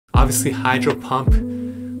Obviously Hydro Pump,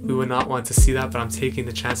 we would not want to see that, but I'm taking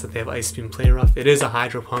the chance that they have Ice Beam Play Rough. It is a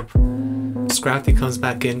Hydro Pump. Scrafty comes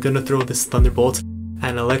back in, gonna throw this Thunderbolt,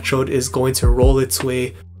 and Electrode is going to roll its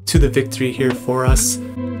way to the victory here for us.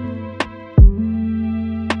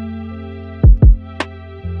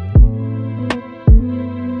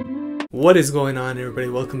 What is going on, everybody?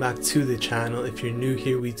 Welcome back to the channel. If you're new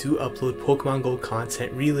here, we do upload Pokemon Go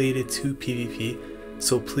content related to PvP,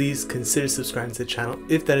 so please consider subscribing to the channel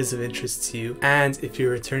if that is of interest to you. And if you're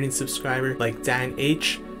a returning subscriber like Dan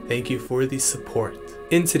H, thank you for the support.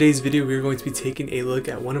 In today's video, we're going to be taking a look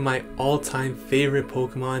at one of my all-time favorite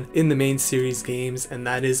Pokemon in the main series games, and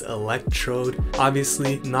that is Electrode.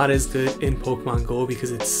 Obviously, not as good in Pokemon Go because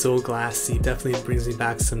it's so glassy. Definitely brings me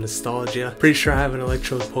back some nostalgia. Pretty sure I have an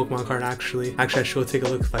Electrode Pokemon card actually. I should take a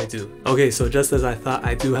look if I do. Okay, so just as I thought,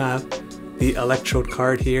 I do have the Electrode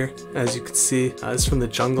card here. As you can see, this is from the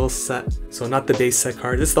Jungle set, so not the base set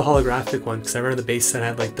card. This is the holographic one because I remember the base set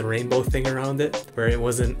had like the rainbow thing around it where it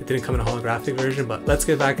didn't come in a holographic version. But let's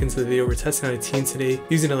get back into the video. We're testing out a team today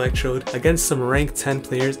using Electrode against some rank 10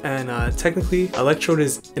 players, and technically Electrode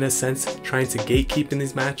is in a sense trying to gatekeep in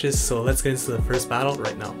these matches, so let's get into the first battle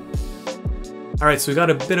right now. Alright, so we got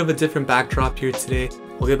a bit of a different backdrop here today.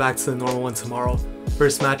 We'll get back to the normal one tomorrow.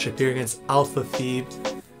 First matchup here against Alpha Phoebe,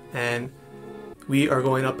 and we are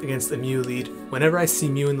going up against a Mew lead. Whenever I see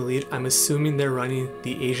Mew in the lead, I'm assuming they're running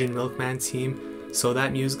the Asian Milkman team. So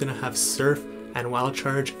that Mew is going to have Surf and Wild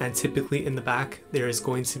Charge, and typically in the back there is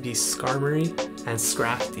going to be Skarmory and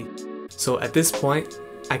Scrafty. So at this point,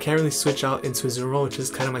 I can't really switch out into Azumarill, which is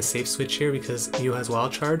kind of my safe switch here because Mew has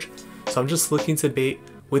Wild Charge. So I'm just looking to bait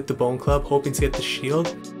with the Bone Club, hoping to get the shield.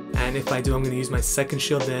 And if I do, I'm going to use my second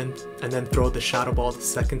shield and then throw the Shadow Ball the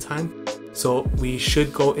second time. So we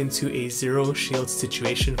should go into a 0 shield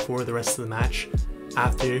situation for the rest of the match.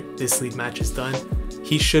 After this lead match is done,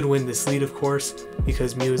 he should win this lead, of course,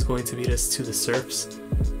 because Mew is going to beat us to the Surfs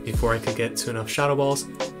before I could get to enough Shadow Balls.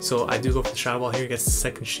 So I do go for the Shadow Ball here, gets the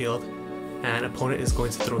second shield, and opponent is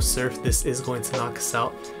going to throw Surf. This is going to knock us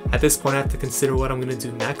out. At this point, I have to consider what I'm going to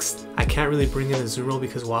do next. I can't really bring in a Azumarill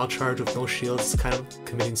because Wild Charge with no shield is kind of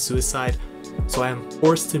committing suicide. So I am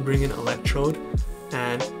forced to bring in Electrode.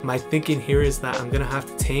 And my thinking here is that I'm going to have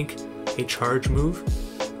to tank a charge move.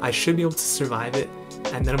 I should be able to survive it,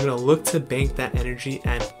 and then I'm going to look to bank that energy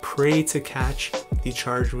and pray to catch the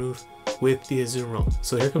charge move with the Azumarill.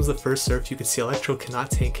 So here comes the first Surf. You can see Electrode cannot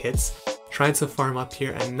tank hits. Trying to farm up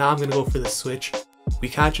here, and now I'm going to go for the switch. We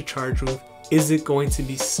catch a charge move. Is it going to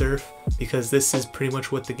be Surf? Because this is pretty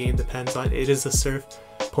much what the game depends on. It is a Surf.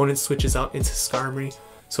 Opponent switches out into Skarmory.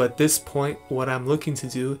 So at this point, what I'm looking to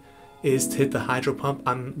do is to hit the Hydro Pump.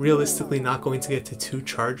 I'm realistically not going to get to 2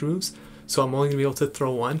 charge moves, so I'm only going to be able to throw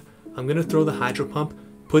 1. I'm going to throw the Hydro Pump,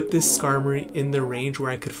 put this Skarmory in the range where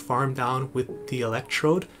I could farm down with the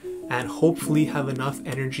Electrode, and hopefully have enough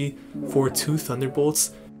energy for 2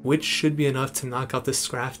 Thunderbolts, which should be enough to knock out the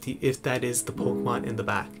Scrafty if that is the Pokemon in the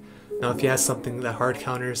back. Now if he has something that hard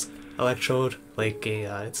counters Electrode, like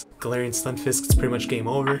it's Galarian Stunfisk, it's pretty much game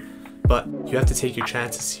over, but you have to take your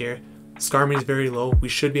chances here. Skarmory is very low. We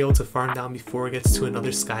should be able to farm down before it gets to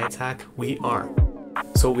another Sky Attack. We are.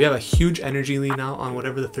 So we have a huge energy lead now on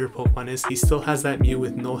whatever the third Pokemon is. He still has that Mew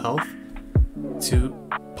with no health to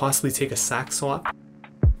possibly take a sack swap.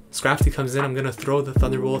 Scrafty comes in. I'm going to throw the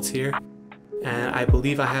Thunderbolts here. And I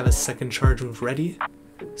believe I have a second charge move ready.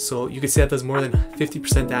 So you can see that does more than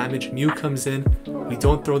 50% damage. Mew comes in. We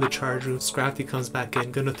don't throw the charge move. Scrafty comes back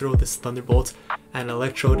in. Gonna throw this Thunderbolt. And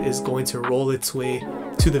Electrode is going to roll its way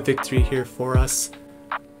to the victory here for us.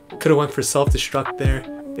 Could have went for self-destruct there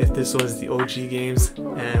if this was the OG games.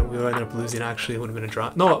 And we would end up losing actually. It would have been a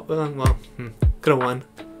draw. No, well, could have won.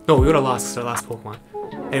 No, we would have lost our last Pokemon.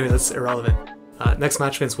 Anyway, that's irrelevant. Next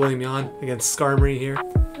match against William Yon against Skarmory here.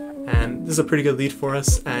 And this is a pretty good lead for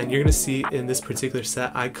us, and you're going to see in this particular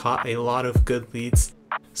set I caught a lot of good leads.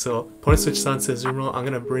 So opponent switches on to Azumarill. I'm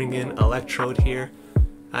going to bring in Electrode here.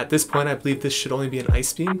 At this point I believe this should only be an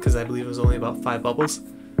Ice Beam because I believe it was only about 5 bubbles.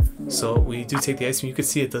 So we do take the Ice Beam. You can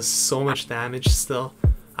see it does so much damage still.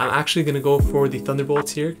 I'm actually going to go for the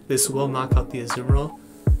Thunderbolts here. This will knock out the Azumarill.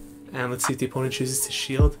 And let's see if the opponent chooses to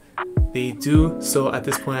shield. They do, so at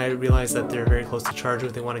this point I realize that they're very close to charge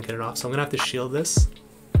if they want to get it off. So I'm going to have to shield this.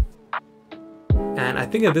 And I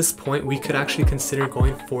think at this point we could actually consider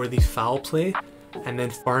going for the foul play and then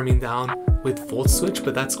farming down with Volt Switch,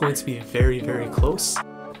 but that's going to be very, very close.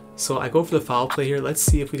 So I go for the foul play here. Let's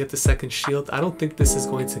see if we get the second shield. I don't think this is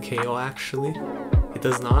going to KO actually. It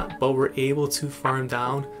does not, but we're able to farm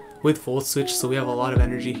down with Volt Switch, so we have a lot of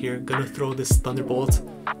energy here. Gonna throw this Thunderbolt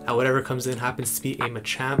at whatever comes in. Happens to be a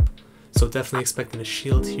Machamp. so definitely expecting a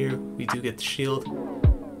shield here. We do get the shield,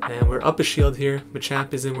 and we're up a shield here.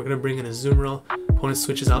 Machamp is in. We're going to bring in a Azumarill. Opponent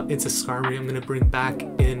switches out into Skarmory. I'm going to bring back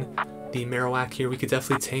in the Marowak here. We could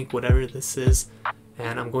definitely tank whatever this is,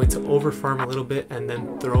 and I'm going to overfarm a little bit and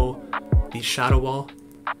then throw the Shadow Ball.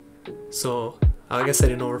 So I guess I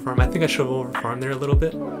didn't overfarm. I think I should have overfarmed there a little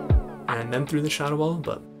bit and then threw the Shadow Ball,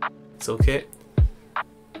 but it's okay.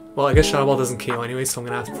 Well, I guess Shadow Ball doesn't KO anyway, so I'm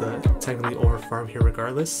gonna have to technically overfarm here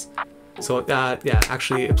regardless. So yeah,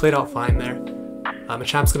 actually it played out fine there.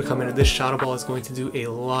 Machamp's gonna come in, and this Shadow Ball is going to do a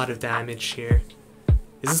lot of damage here.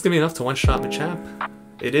 Is this gonna be enough to one-shot Machamp?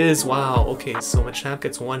 It is. Wow. Okay, so Machamp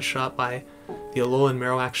gets one-shot by the Alolan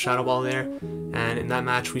Marowak Shadow Ball there, and in that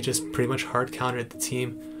match we just pretty much hard countered the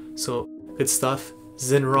team. So good stuff.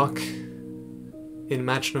 Zinrock in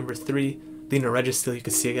match number 3. Leading a Registeel, you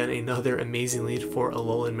can see again another amazing lead for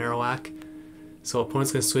Alolan Marowak. So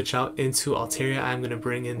opponent's going to switch out into Altaria. I'm going to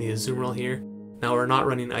bring in the Azumarill here. Now we're not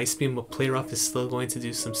running Ice Beam, but Play Rough is still going to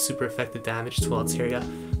do some super effective damage to Altaria,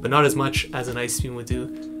 but not as much as an Ice Beam would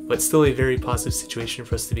do, but still a very positive situation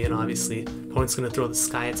for us to be in, obviously. Opponent's going to throw the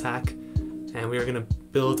Sky Attack, and we are going to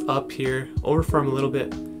build up here, overfarm a little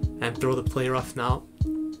bit, and throw the Play Rough now.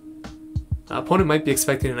 Opponent might be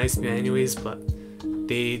expecting an Ice Beam anyways, but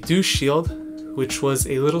they do shield, which was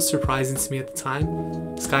a little surprising to me at the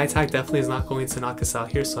time. Sky Attack definitely is not going to knock us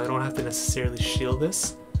out here, so I don't have to necessarily shield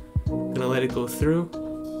this. Gonna let it go through.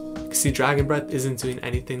 You can see Dragon Breath isn't doing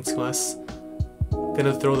anything to us.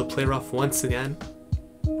 Gonna throw the Play Rough once again.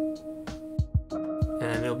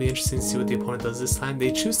 And it'll be interesting to see what the opponent does this time.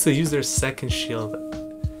 They choose to use their second shield,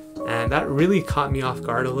 and that really caught me off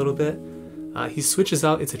guard a little bit. He switches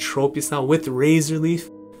out into Tropius now with Razor Leaf.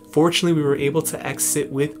 Fortunately, we were able to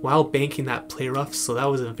exit while banking that Play Rough, so that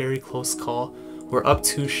was a very close call. We're up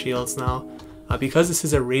 2 shields now. Because this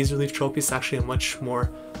is a Razor Leaf Tropius, it's actually a much more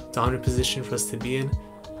dominant position for us to be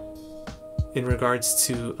in regards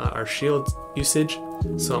to our shield usage.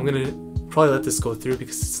 So I'm going to probably let this go through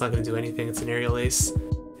because it's not going to do anything. It's an Aerial Ace,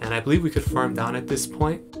 and I believe we could farm down at this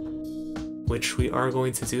point, which we are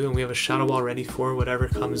going to do, and we have a Shadow Ball ready for whatever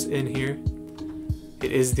comes in here.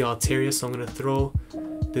 It is the Altaria, so I'm going to throw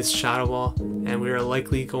this Shadow Ball, and we are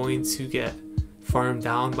likely going to get farmed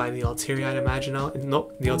down by the Altaria, I'd imagine now.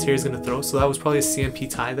 Nope, the Altaria is going to throw, so that was probably a CMP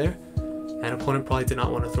tie there, and opponent probably did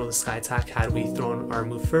not want to throw the Sky Attack had we thrown our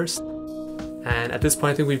move first. And at this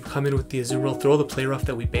point I think we've come in with the Azumarill, throw the Play Rough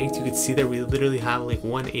that we banked. You can see there we literally have like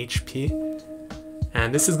 1 HP,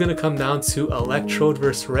 and this is going to come down to Electrode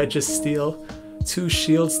versus Registeel. 2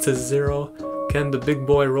 shields to 0. Can the big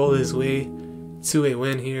boy roll his way to a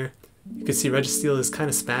win here? You can see Registeel is kind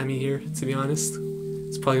of spammy here, to be honest.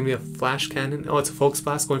 It's probably going to be a Flash Cannon. Oh, it's a Focus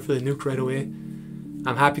Blast going for the nuke right away.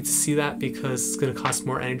 I'm happy to see that because it's going to cost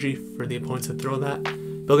more energy for the opponent to throw that.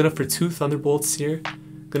 Building up for 2 Thunderbolts here.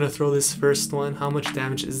 Going to throw this first one. How much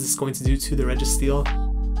damage is this going to do to the Registeel?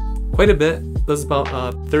 Quite a bit. Does about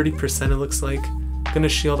 30% it looks like. Going to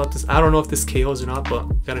shield up this. I don't know if this KOs or not, but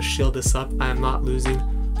got to shield this up. I am not losing.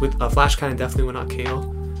 With a Flash Cannon definitely would not KO.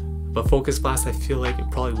 But Focus Blast I feel like it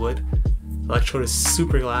probably would. Electrode is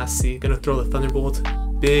super glassy. Gonna throw the Thunderbolt.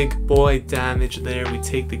 Big boy damage there. We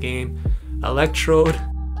take the game. Electrode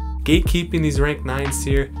gatekeeping these rank 9s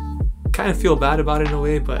here. Kind of feel bad about it in a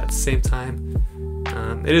way, but at the same time,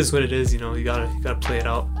 it is what it is. You know, you gotta play it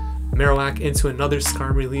out. Marowak into another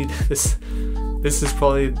Skarmory lead. This is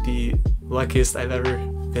probably the luckiest I've ever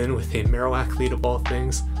been with a Marowak lead of all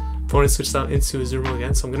things. Opponent switched out into Azumarill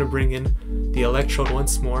again, so I'm gonna bring in the Electrode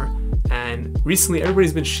once more. And recently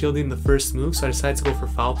everybody's been shielding the first move, so I decided to go for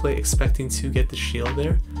Foul Play, expecting to get the shield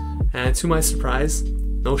there. And to my surprise,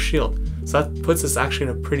 no shield. So that puts us actually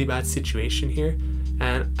in a pretty bad situation here.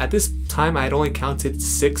 And at this time I had only counted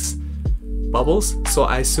 6 bubbles, so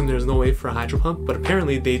I assumed there's no way for a Hydro Pump, but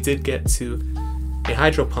apparently they did get to a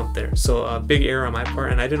Hydro Pump there. So a big error on my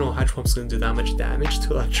part, and I didn't know Hydro Pump's going to do that much damage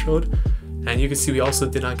to Electrode. And you can see we also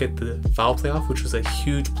did not get the Foul Play off, which was a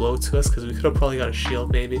huge blow to us because we could have probably got a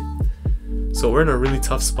shield maybe. So we're in a really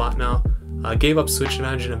tough spot now. Gave up switch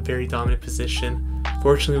advantage in a very dominant position.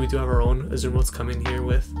 Fortunately, we do have our own Azumarill to come in here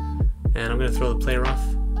with. And I'm going to throw the Play Rough.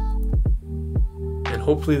 And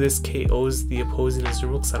hopefully this KOs the opposing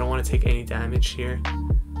Azumarill because I don't want to take any damage here.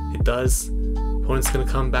 It does. Opponent's going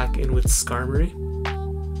to come back in with Skarmory.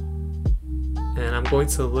 And I'm going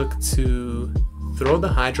to look to throw the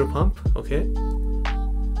Hydro Pump. Okay.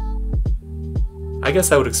 I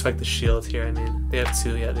guess I would expect the shield here. I mean, they have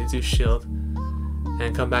 2. Yeah, they do shield.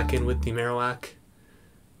 And come back in with the Marowak.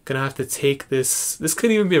 Gonna have to take this. This could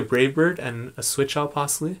even be a Brave Bird and a switch out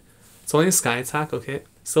possibly. It's only a Sky Attack, okay.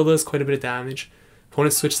 Still does quite a bit of damage.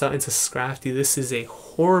 Opponent switched out into Scrafty. This is a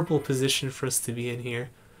horrible position for us to be in here.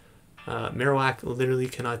 Marowak literally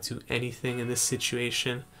cannot do anything in this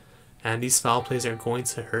situation, and these foul plays are going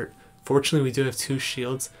to hurt. Fortunately, we do have 2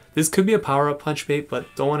 shields. This could be a power-up punch bait, but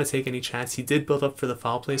don't want to take any chance. He did build up for the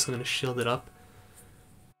foul play, so I'm going to shield it up.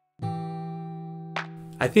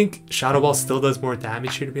 I think Shadow Ball still does more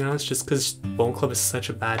damage here, to be honest, just because Bone Club is such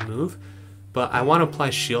a bad move. But I want to apply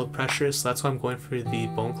shield pressure, so that's why I'm going for the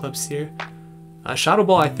Bone Clubs here. Shadow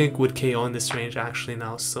Ball I think would KO in this range actually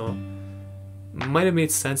now, so might have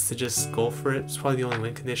made sense to just go for it. It's probably the only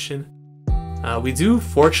win condition. We do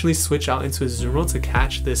fortunately switch out into Azumarill to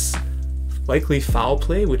catch this likely foul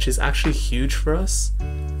play, which is actually huge for us.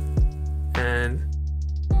 And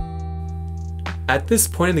at this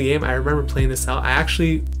point in the game, I remember playing this out, I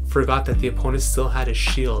actually forgot that the opponent still had a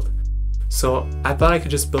shield. So I thought I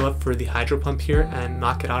could just build up for the Hydro Pump here and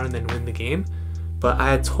knock it out and then win the game. But I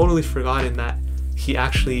had totally forgotten that he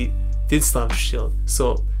actually did still have a shield.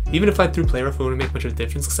 So even if I threw Play Rough, it wouldn't make much of a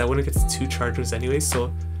difference because I wouldn't get to 2 charges anyway.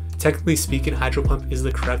 So technically speaking, Hydro Pump is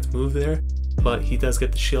the correct move there. But he does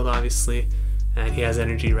get the shield obviously, and he has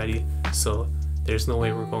energy ready. So there's no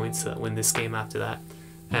way we're going to win this game after that.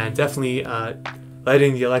 And definitely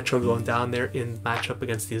letting the Electrode go down there in matchup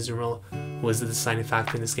against the Azumarill was the deciding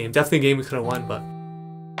factor in this game. Definitely a game we could have won, but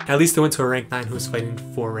at least it went to a rank 9 who was fighting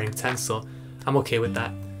for rank 10, so I'm okay with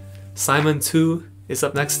that. Simon 2 is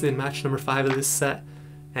up next in match number 5 of this set,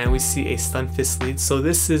 and we see a Stun Fist lead. So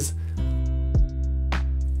this is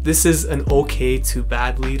an okay to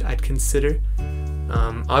bad lead, I'd consider.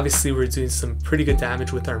 Obviously we're doing some pretty good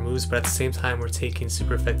damage with our moves, but at the same time we're taking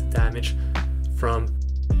super effective damage from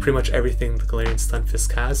pretty much everything the Galarian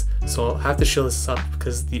Stunfisk has. So I'll have to shield this up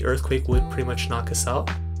because the Earthquake would pretty much knock us out.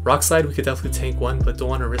 Rock Slide we could definitely tank 1, but don't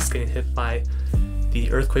want to risk getting hit by the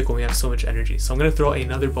Earthquake when we have so much energy. So I'm going to throw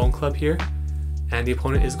another Bone Club here, and the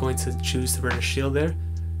opponent is going to choose to burn a shield there.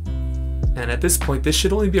 And at this point, this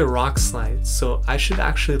should only be a Rock Slide, so I should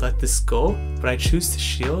actually let this go, but I choose to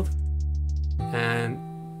shield. And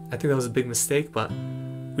I think that was a big mistake, but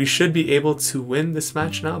we should be able to win this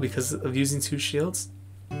match now because of using 2 shields.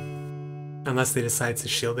 Unless they decide to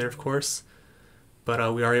shield there, of course.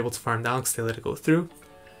 But we are able to farm down because they let it go through.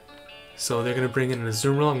 So they're going to bring in an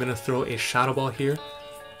Azumarill. I'm going to throw a Shadow Ball here.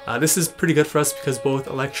 This is pretty good for us because both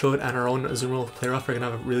Electrode and our own Azumarill Play Rough are going to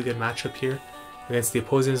have a really good matchup here against the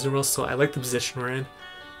opposing Azumarill. So I like the position we're in.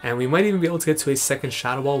 And we might even be able to get to a second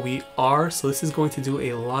Shadow Ball. We are, so this is going to do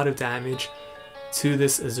a lot of damage to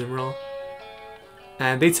this Azumarill.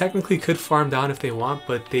 And they technically could farm down if they want,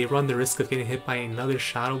 but they run the risk of getting hit by another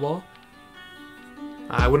Shadow Ball.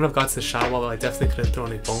 I wouldn't have got to the Shadow Ball, but I definitely could have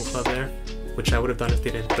thrown a Bone Club there, which I would have done if they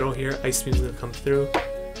didn't throw here. Ice Beam's going to come through.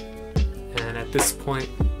 And at this point,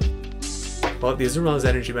 well, the Azumarill has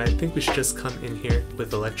energy, but I think we should just come in here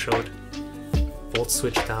with Electrode. Volt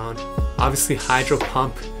Switch down. Obviously Hydro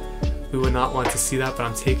Pump, we would not want to see that, but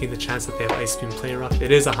I'm taking the chance that they have Ice Beam Play Rough.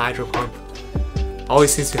 It is a Hydro Pump.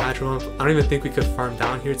 Always seems to be Hydro Pump. I don't even think we could farm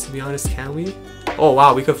down here, to be honest, can we? Oh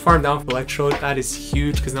wow, we could farm down for Electrode. That is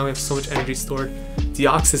huge because now we have so much energy stored.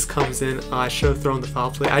 Deoxys comes in. I should have thrown the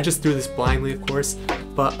foul play. I just threw this blindly, of course,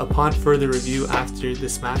 but upon further review after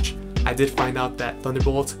this match, I did find out that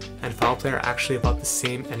Thunderbolt and foul play are actually about the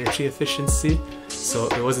same energy efficiency, so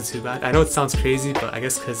it wasn't too bad. I know it sounds crazy, but I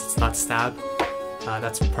guess because it's not stab,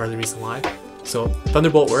 that's part of the reason why. So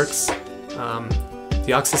Thunderbolt works.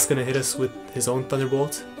 Deoxys is going to hit us with his own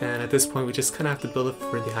Thunderbolt, and at this point we just kind of have to build up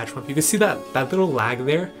for the Hydro Pump. You can see that little lag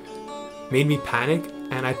there made me panic,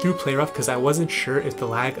 and I threw Play Rough because I wasn't sure if the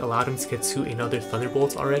lag allowed him to get to another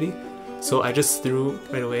Thunderbolt already. So I just threw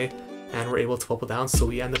right away and we're able to bubble down, so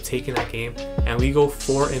we end up taking that game and we go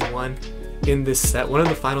 4-1 in this set. One of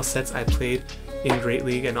the final sets I played in Great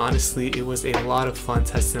League, and honestly it was a lot of fun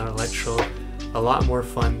testing out Electrode. A lot more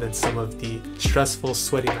fun than some of the stressful,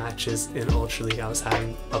 sweaty matches in Ultra League I was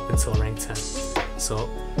having up until rank 10. So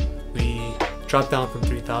we dropped down from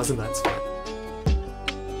 3,000, but that's fine.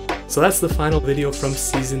 So that's the final video from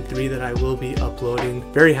Season 3 that I will be uploading.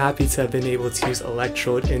 Very happy to have been able to use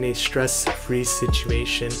Electrode in a stress-free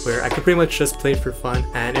situation where I could pretty much just play for fun,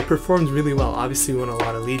 and it performed really well. Obviously we won a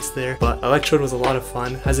lot of leads there, but Electrode was a lot of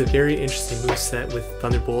fun. Has a very interesting moveset with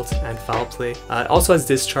Thunderbolt and Foul Play. It also has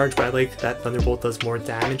Discharge, but I like that Thunderbolt does more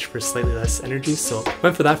damage for slightly less energy, so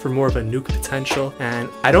went for that for more of a nuke potential. And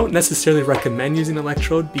I don't necessarily recommend using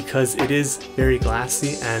Electrode because it is very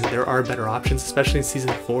glassy and there are better options, especially in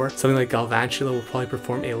Season 4. something like Galvantula will probably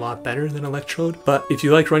perform a lot better than Electrode. But if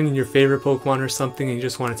you like running your favorite Pokemon or something and you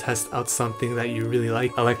just want to test out something that you really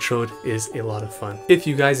like, Electrode is a lot of fun. If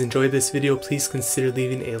you guys enjoyed this video, please consider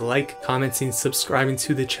leaving a like, commenting, subscribing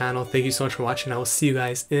to the channel. Thank you so much for watching. I will see you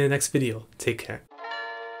guys in the next video. Take care.